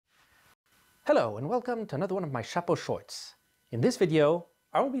Hello and welcome to another one of my Chapeau shorts. In this video,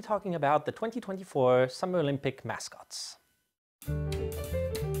 I will be talking about the 2024 Summer Olympic mascots. The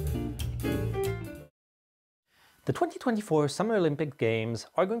 2024 Summer Olympic Games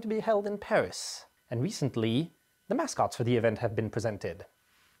are going to be held in Paris, and recently, the mascots for the event have been presented.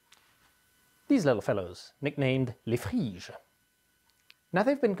 These little fellows, nicknamed les Phryges. Now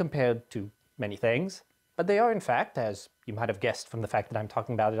they've been compared to many things, but they are in fact, as you might have guessed from the fact that I'm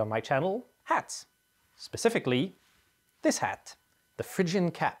talking about it on my channel, hats. Specifically, this hat, the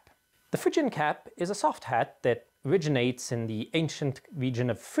Phrygian cap. The Phrygian cap is a soft hat that originates in the ancient region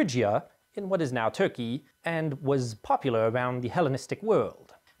of Phrygia, in what is now Turkey, and was popular around the Hellenistic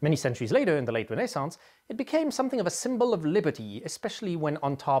world. Many centuries later, in the late Renaissance, it became something of a symbol of liberty, especially when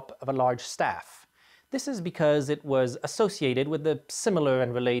on top of a large staff. This is because it was associated with the similar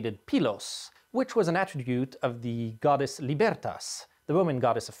and related pilos, which was an attribute of the goddess Libertas, the Roman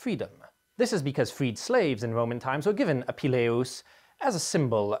goddess of freedom. This is because freed slaves in Roman times were given a pileus as a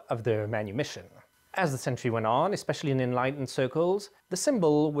symbol of their manumission. As the century went on, especially in enlightened circles, the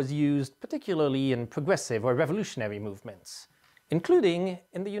symbol was used particularly in progressive or revolutionary movements, including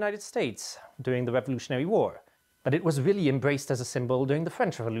in the United States during the Revolutionary War. But it was really embraced as a symbol during the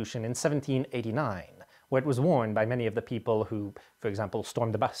French Revolution in 1789, where it was worn by many of the people who, for example,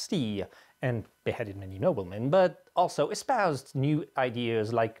 stormed the Bastille and beheaded many noblemen, but also espoused new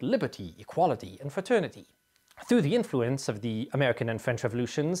ideas like liberty, equality, and fraternity. Through the influence of the American and French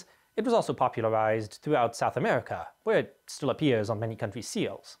revolutions, it was also popularized throughout South America, where it still appears on many countries'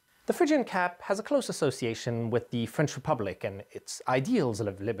 seals. The Phrygian cap has a close association with the French Republic and its ideals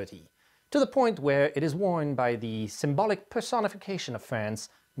of liberty, to the point where it is worn by the symbolic personification of France,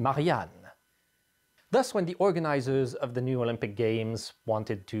 Marianne. Thus, when the organizers of the new Olympic Games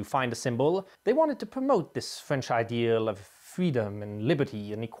wanted to find a symbol, they wanted to promote this French ideal of freedom and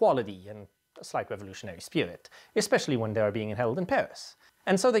liberty and equality and a slight revolutionary spirit, especially when they are being held in Paris.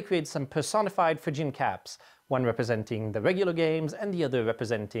 And so they created some personified Phrygian caps, one representing the regular games and the other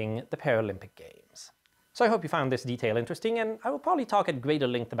representing the Paralympic Games. So I hope you found this detail interesting, and I will probably talk at greater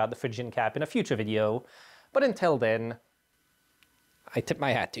length about the Phrygian cap in a future video, but until then, I tip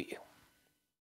my hat to you.